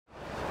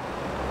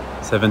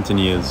17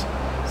 years.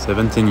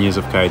 17 years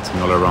of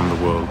kiting all around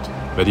the world.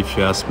 But if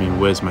you ask me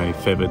where's my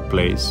favorite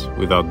place,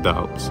 without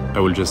doubt, I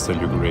will just tell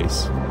you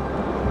Greece.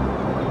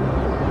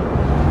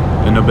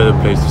 And no better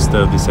place to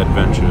start this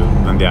adventure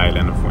than the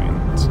island of wind.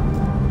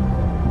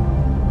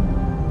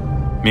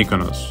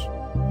 Mykonos.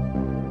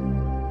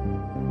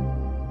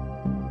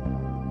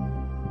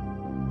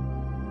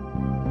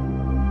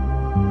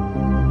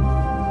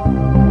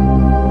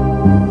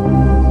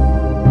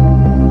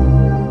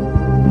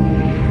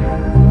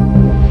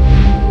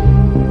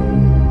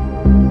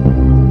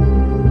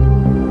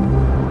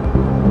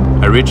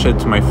 I reached out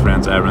to my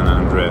friends Aaron and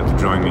Andrea to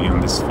join me on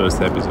this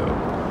first episode.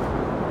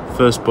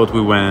 First spot we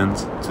went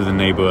to the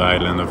neighbor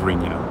island of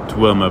Rinia to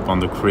warm up on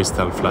the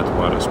crystal flat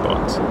water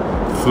spot,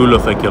 full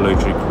of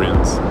archaeological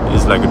ruins.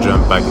 It's like a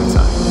jump back in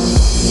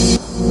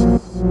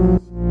time.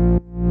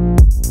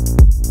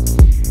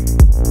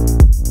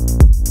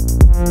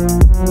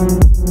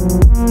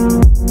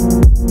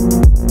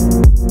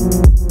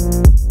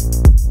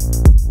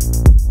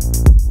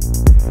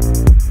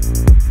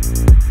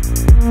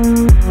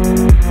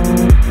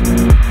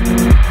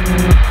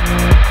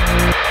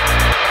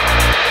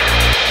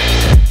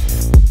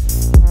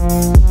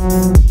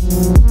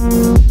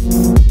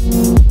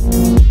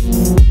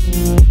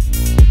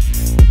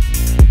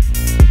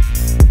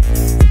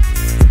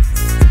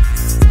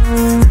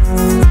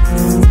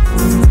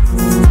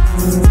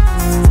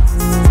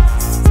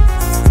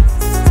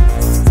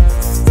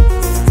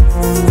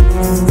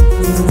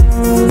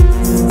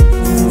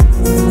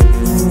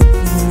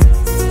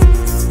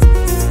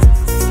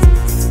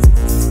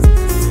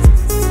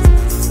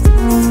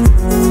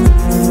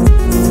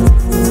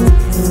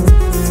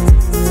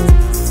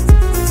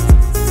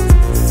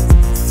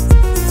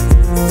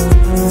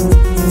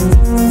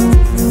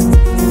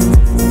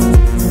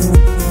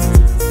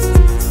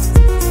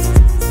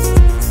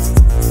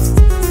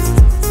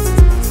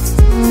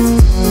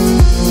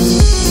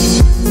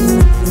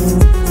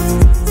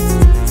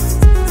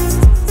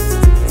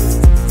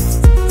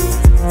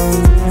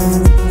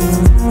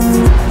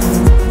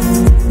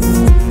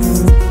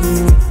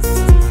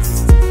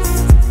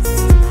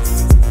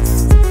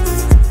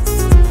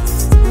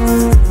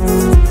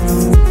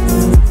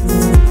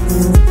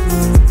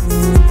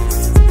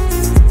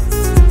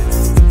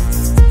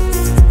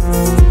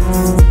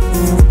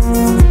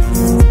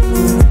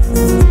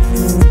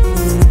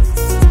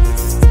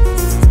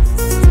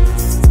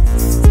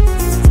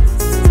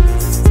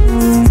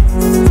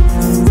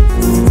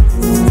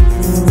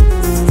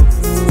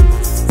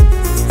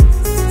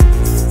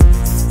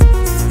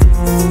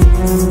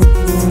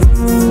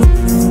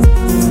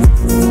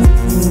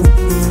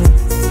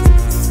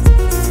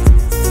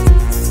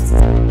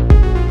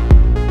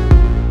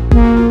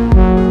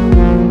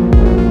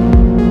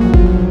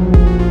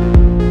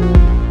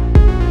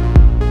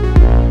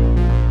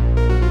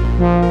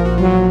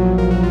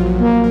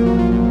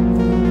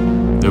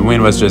 The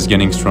wind was just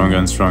getting stronger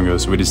and stronger,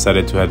 so we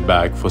decided to head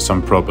back for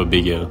some proper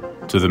bigger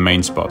to the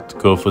main spot,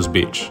 Korfos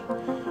Beach,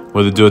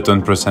 where the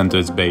Doton Pro Center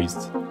is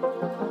based.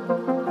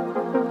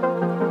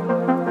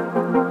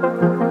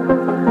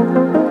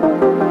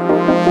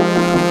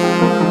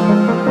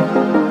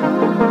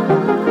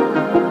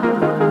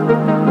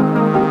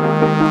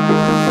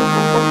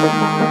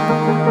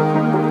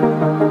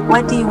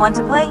 What do you want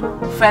to play?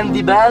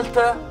 Fendi belt,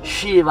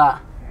 Shiva.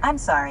 I'm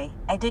sorry,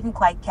 I didn't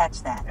quite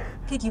catch that.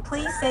 Could you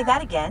please say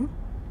that again?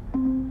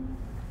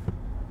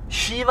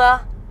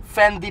 Shiva,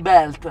 Fendi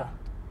belt.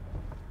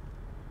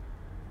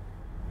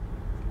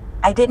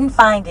 I didn't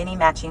find any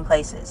matching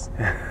places.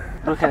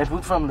 Look, I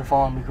put from the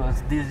phone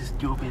because this is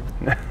stupid.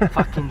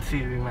 Fucking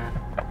Siri, man.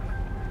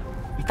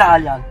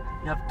 Italian,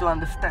 you have to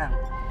understand.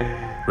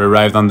 We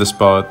arrived on the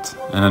spot,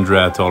 and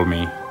Andrea told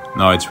me,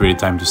 "No, it's really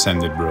time to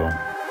send it, bro."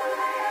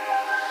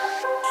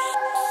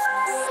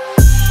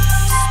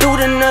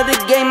 Student of the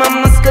game,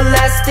 I'm a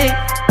scholastic.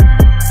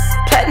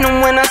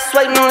 Platinum when I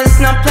swipe, no, it's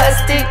not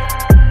plastic.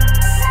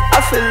 I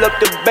fill up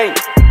the bank,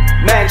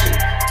 magic.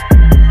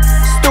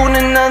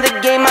 Student of the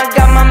game, I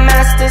got my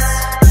masters.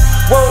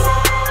 Whoa,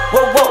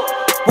 whoa, whoa,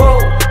 whoa,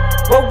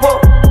 whoa, whoa,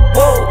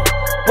 whoa,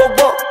 whoa,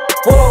 whoa,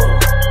 whoa,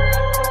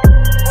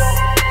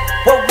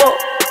 whoa,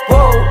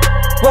 whoa,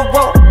 whoa, whoa,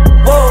 whoa,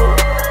 whoa,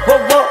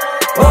 whoa,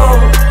 whoa.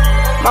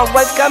 My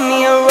wife got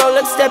me a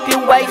Rolex, step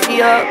your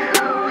wifey up.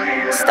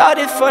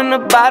 Started from the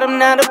bottom,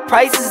 now the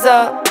price is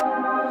up.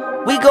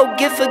 We go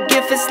gift for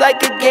gift, it's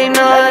like a game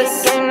to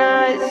us.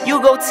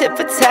 You go tip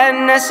for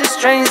 10, that's just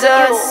strange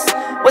us.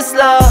 What's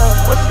love?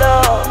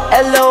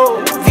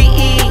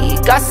 L-O-V-E,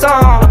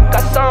 garçon.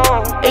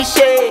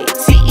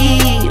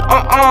 H-A-T-E,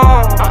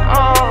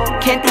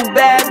 Can't do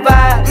bad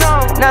vibes,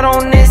 not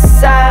on this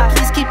side.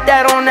 Please keep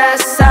that on that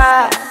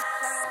side.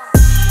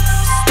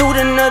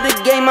 Student of the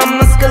game,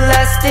 I'm a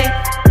scholastic.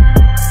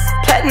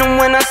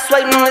 Platinum when I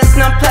swipe, no, it's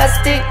not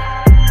plastic.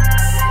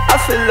 I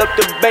fill up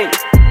the bank,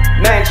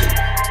 magic.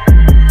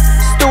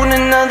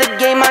 Student of the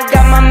game, I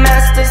got my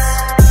masters.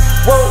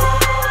 Whoa,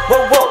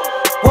 whoa, whoa,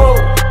 whoa,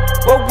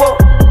 whoa, whoa,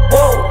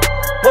 whoa,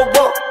 whoa,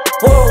 whoa,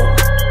 whoa,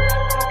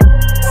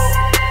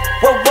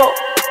 whoa, whoa,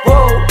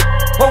 whoa,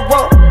 whoa, whoa.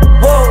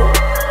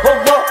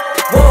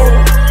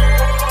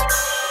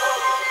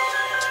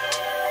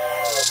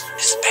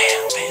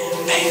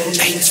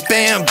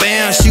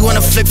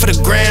 for the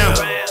gram.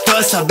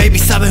 Thoughts her baby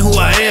sabe who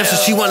I am, so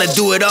she wanna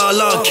do it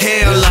all on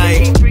cam.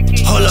 Like,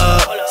 hold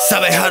up,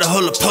 sabe how to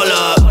hold a pull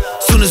up.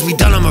 Soon as we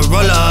done, I'ma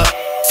roll up.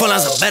 Phone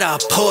lines are better, I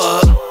pull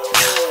up.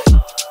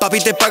 Papi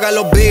te paga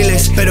los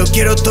biles, pero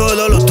quiero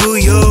todo lo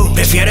tuyo.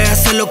 Prefieres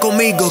hacerlo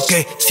conmigo,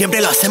 que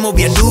siempre lo hacemos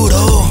bien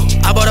duro.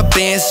 I bought a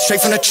Benz, straight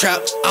from the trap.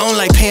 I don't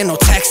like paying no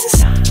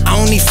taxes. I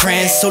don't need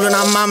friends, solo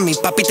una mami.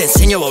 Papi te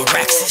enseño what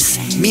racks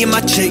is. Me and my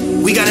chick,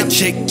 we got a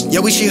chick. Yeah,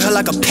 we treat her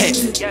like a pet.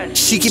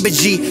 She keep it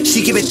G,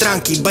 she keep it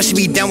tranqui, but she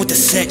be down with the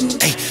set.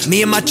 Ay,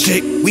 me and my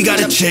chick, we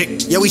got a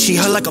chick. Yeah, we treat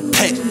her like a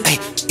pet. Ay,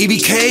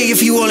 EBK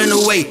if you all in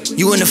the way,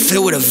 you in the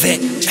field with a vet.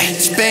 Ay,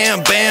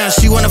 spam, bam,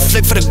 she wanna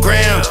flick for the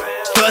gram.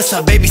 Plus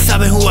her baby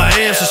sabe who I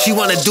am, so she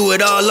wanna do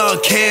it all on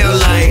cam.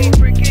 Like,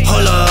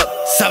 hold up,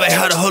 sabe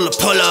how to hold a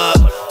pull up.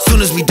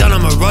 Soon as we done,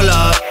 I'ma roll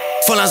up.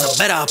 Phone lines are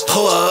better, I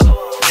pull up.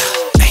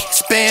 Ay,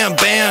 spam,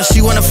 bam,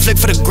 she wanna flick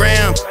for the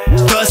gram.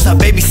 Plus her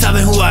baby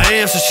sabe who I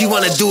am, so she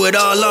wanna do it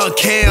all on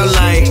cam.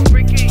 Like,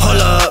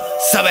 hold up,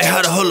 sabe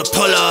how to hold a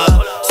pull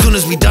up. Soon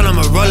as we done,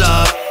 I'ma roll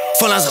up.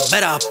 Phone lines are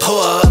better, I pull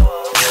up.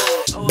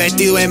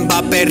 Vestido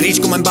Mbappe,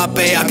 rich como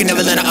Mbappe, I can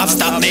never let her up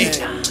stop me.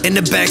 In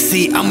the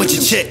backseat, I'm with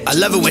your chick, I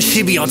love it when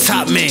she be on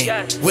top me.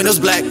 Windows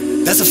black,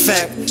 that's a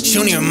fact, she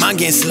don't even mind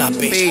getting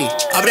sloppy.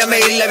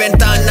 Ábrame la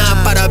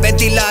ventana para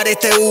ventilar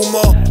este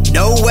humo.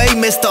 No way,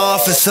 Mr.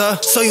 Officer,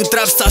 soy un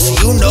trap star, so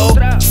you know.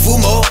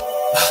 Fumo,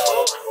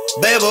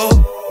 bebo,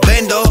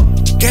 vendo,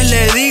 ¿qué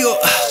le digo?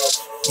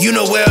 You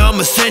know where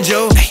I'ma send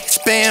you.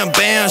 Spam,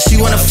 bam,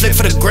 she wanna flick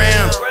for the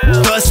gram.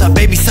 Plus her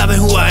baby sabe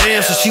who I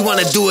am, so she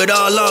wanna do it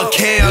all on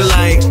cam.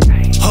 Like,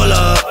 hold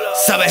up,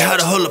 sabe how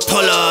to hold a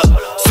pull up.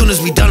 Soon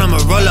as we done, I'ma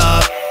roll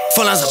up.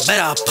 Phone lines are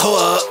better, I pull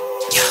up.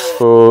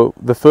 For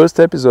the first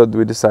episode,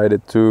 we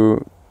decided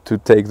to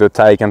take the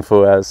Taycan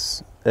for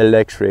as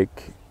electric.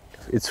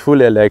 It's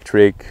fully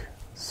electric,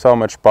 so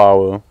much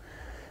power,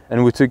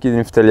 and we took it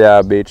in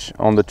Korfos Beach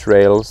on the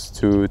trails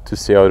to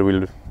see how it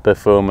will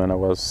perform, and I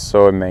was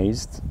so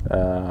amazed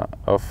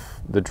of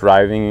the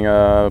driving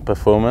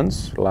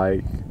performance,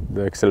 like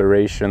the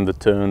acceleration, the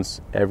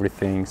turns,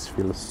 everything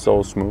feels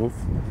so smooth.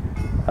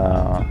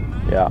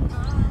 Yeah,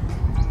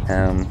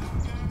 and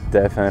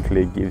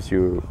definitely gives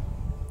you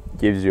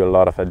a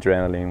lot of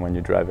adrenaline when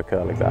you drive a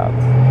car like that.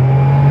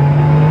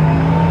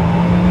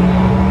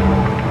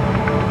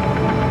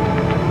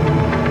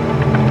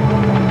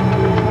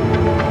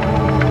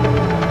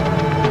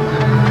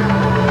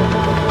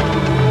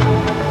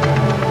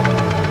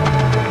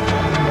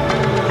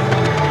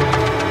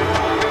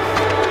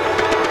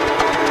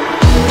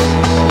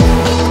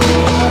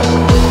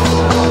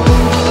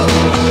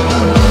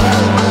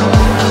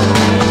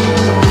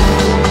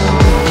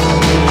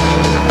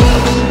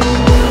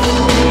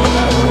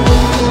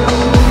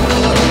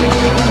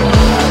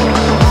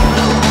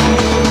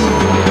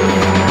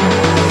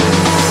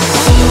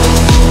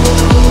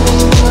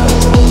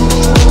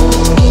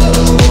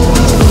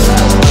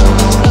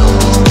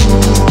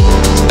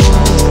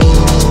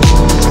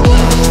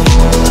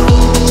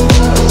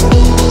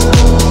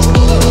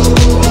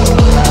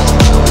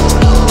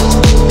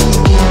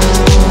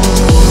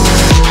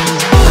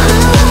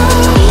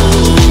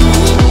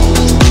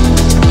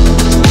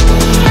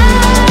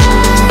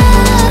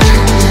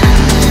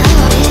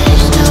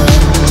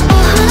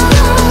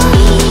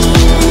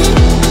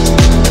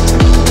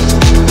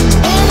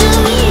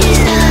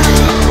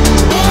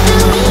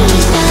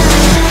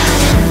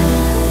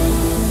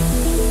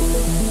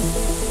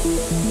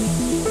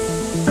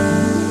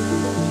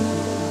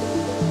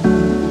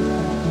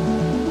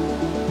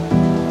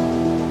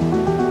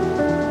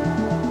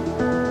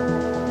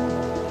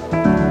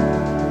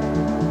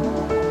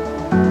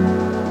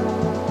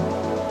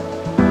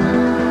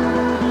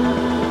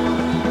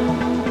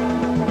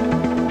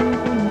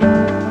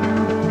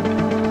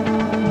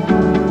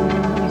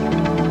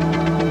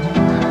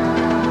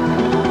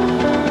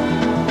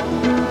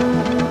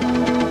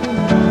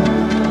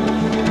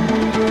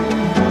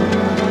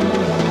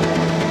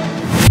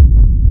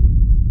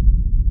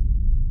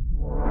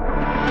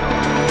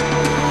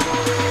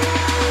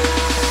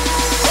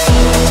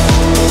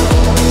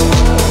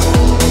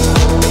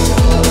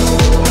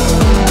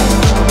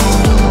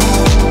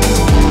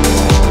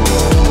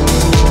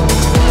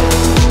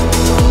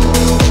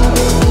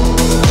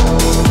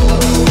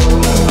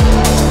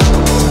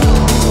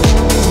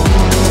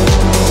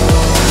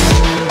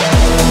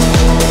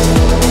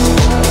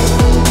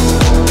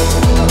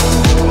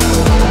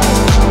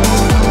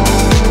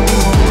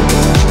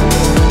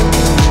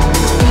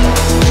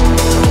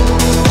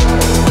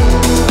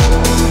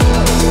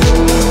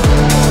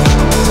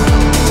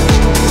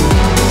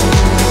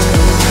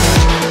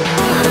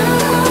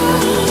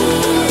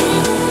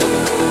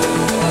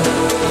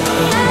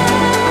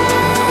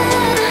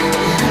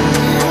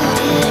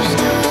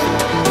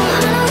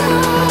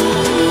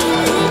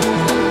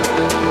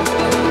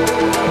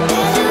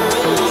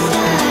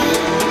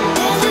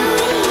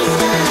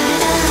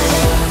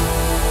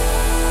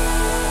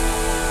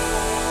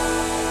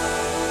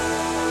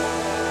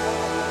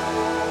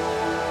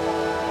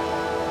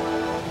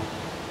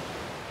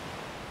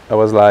 I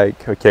was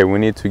like, okay, we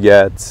need to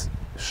get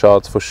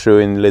shots for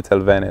sure in Little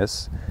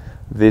Venice.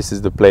 This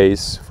is the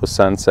place for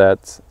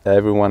sunset.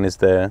 Everyone is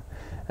there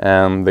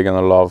and they're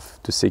gonna love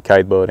to see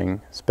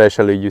kiteboarding.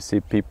 Especially you see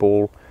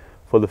people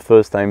for the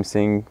first time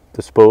seeing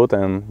the sport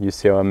and you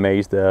see how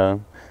amazed they are.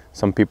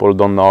 Some people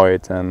don't know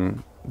it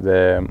and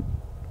they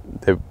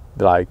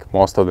like,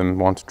 most of them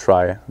want to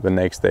try the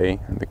next day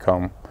and they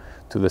come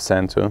to the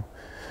center.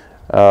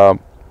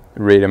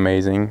 Really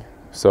amazing.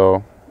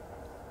 So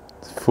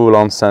full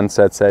on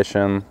sunset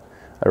session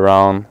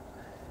around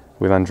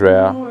with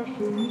Andrea.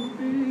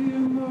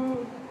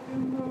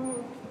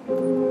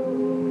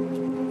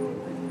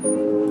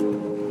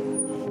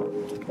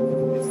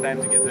 It's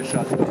time to get the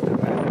shot.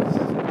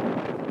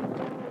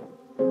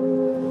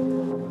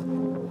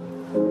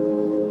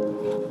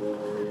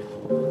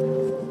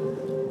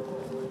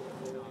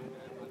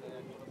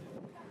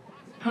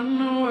 I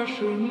know I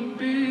shouldn't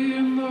be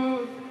in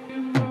love.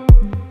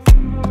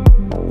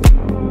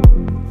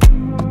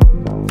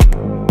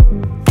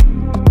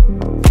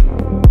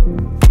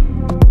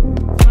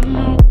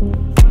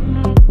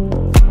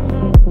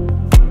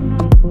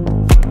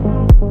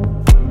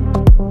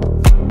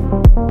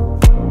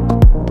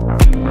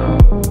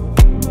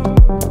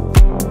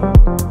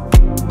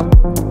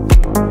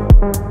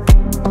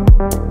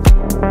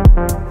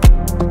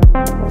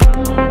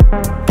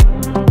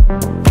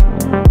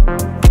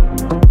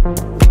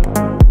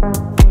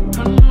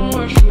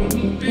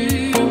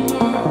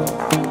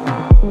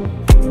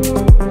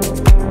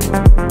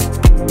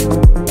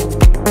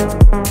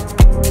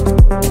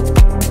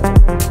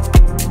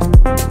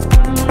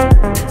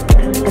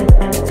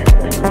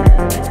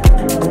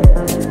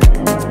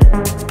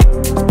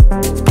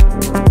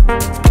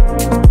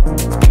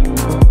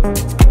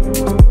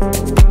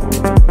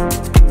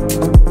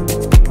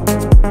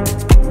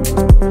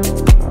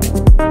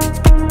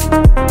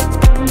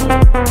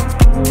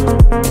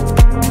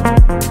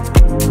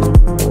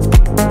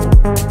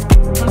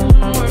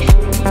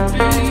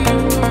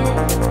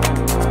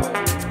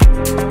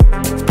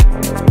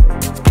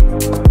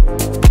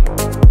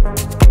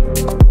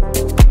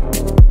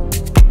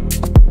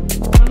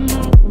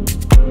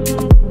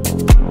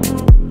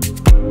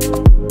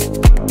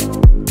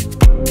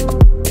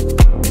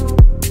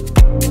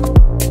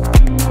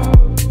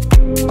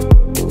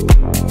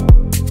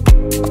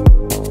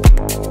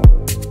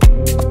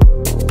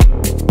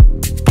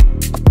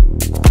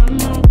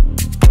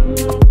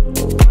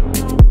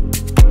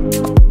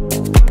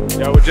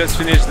 Just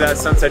finished that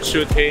sunset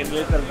shoot here in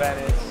Little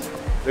Venice.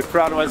 The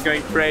crowd was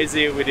going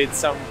crazy. We did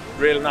some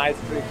real nice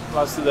tricks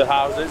close to the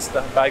houses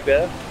back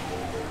there.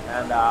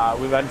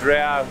 And with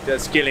Andrea,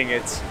 just killing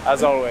it,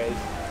 as always.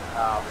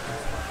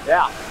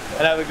 Yeah,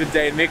 and have a good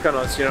day in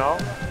Mykonos, you know?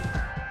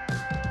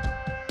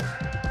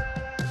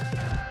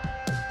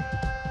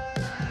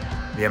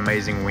 The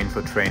amazing wind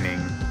for training,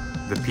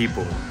 the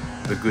people,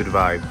 the good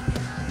vibe.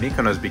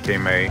 Mykonos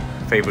became a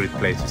favorite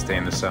place to stay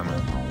in the summer,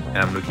 and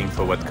I'm looking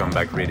forward to come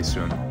back really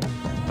soon.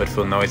 But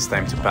for now it's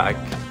time to pack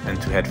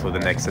and to head for the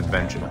next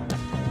adventure.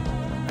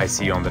 I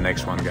see you on the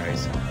next one,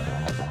 guys.